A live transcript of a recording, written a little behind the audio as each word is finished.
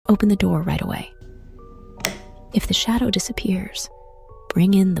open the door right away. If the shadow disappears,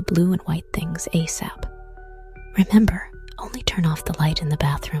 bring in the blue and white things ASAP. Remember, only turn off the light in the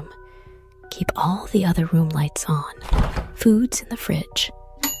bathroom. Keep all the other room lights on. Food's in the fridge.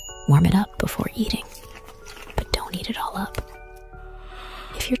 Warm it up before eating, but don't eat it all up.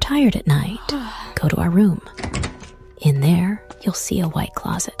 If you're tired at night, go to our room. In there, you'll see a white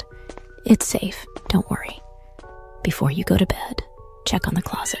closet. It's safe, don't worry. Before you go to bed, check on the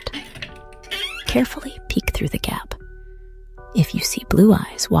closet. Carefully peek through the gap. If you see blue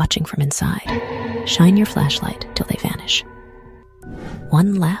eyes watching from inside, shine your flashlight till they vanish.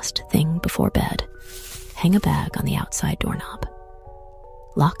 One last thing before bed, hang a bag on the outside doorknob.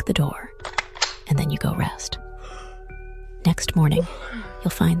 Lock the door, and then you go rest. Next morning, you'll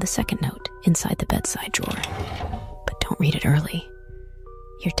find the second note inside the bedside drawer. But don't read it early.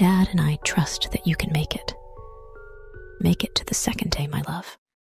 Your dad and I trust that you can make it. Make it to the second day, my love.